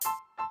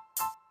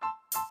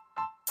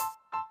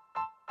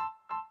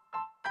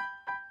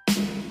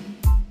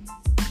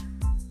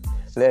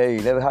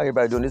Hey, how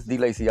everybody doing? This is D.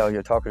 Lacey out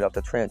here talking off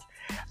the trench.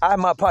 I have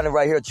my partner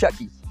right here,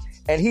 Chucky,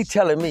 and he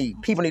telling me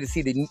people need to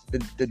see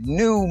the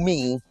new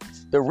me,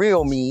 the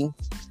real me,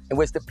 in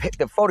which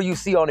the photo you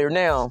see on there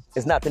now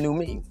is not the new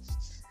me.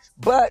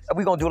 But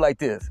we're going to do it like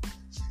this.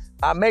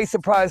 I may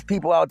surprise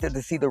people out there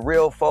to see the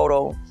real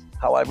photo,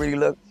 how I really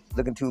look,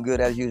 looking too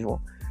good as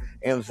usual.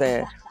 You know what I'm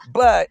saying?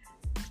 But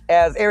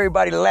as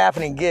everybody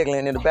laughing and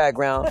giggling in the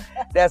background,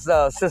 that's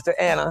Sister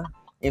Anna.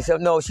 And so,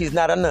 no, she's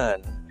not a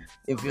nun.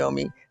 You feel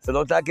me? So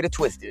don't get it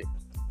twisted.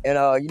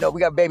 And, we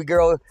got baby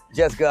girl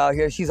Jessica out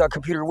here. She's our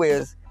computer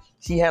whiz.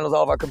 She handles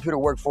all of our computer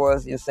work for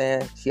us. You know what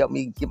I'm saying? She helped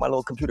me get my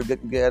little computer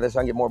together so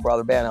I can get more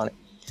brother band on it.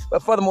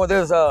 But furthermore,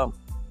 there's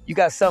you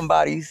got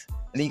somebodies and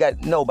then you got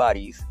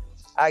nobodies.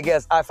 I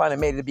guess I finally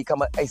made it to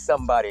become a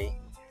somebody.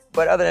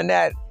 But other than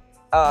that,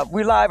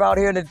 we live out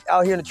here in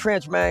the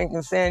trench, man. You know what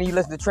I'm saying? You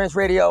listen to Trench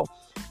Radio,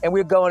 and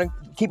we're going to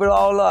keep it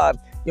all alive.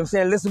 You know what I'm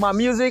saying? Listen to my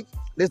music,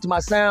 listen to my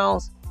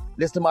sounds,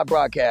 listen to my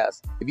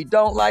broadcast. If you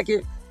don't like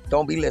it,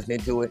 don't be listening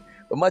to it.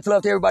 But much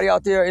love to everybody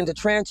out there in the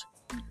trench.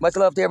 Much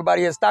love to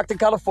everybody in Stockton,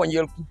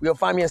 California. You'll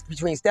find me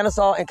between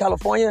Stanislaus and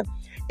California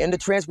in the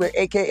trench with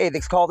AKA,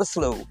 it's called the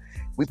Slough.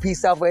 We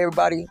peace out for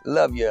everybody.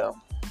 Love you.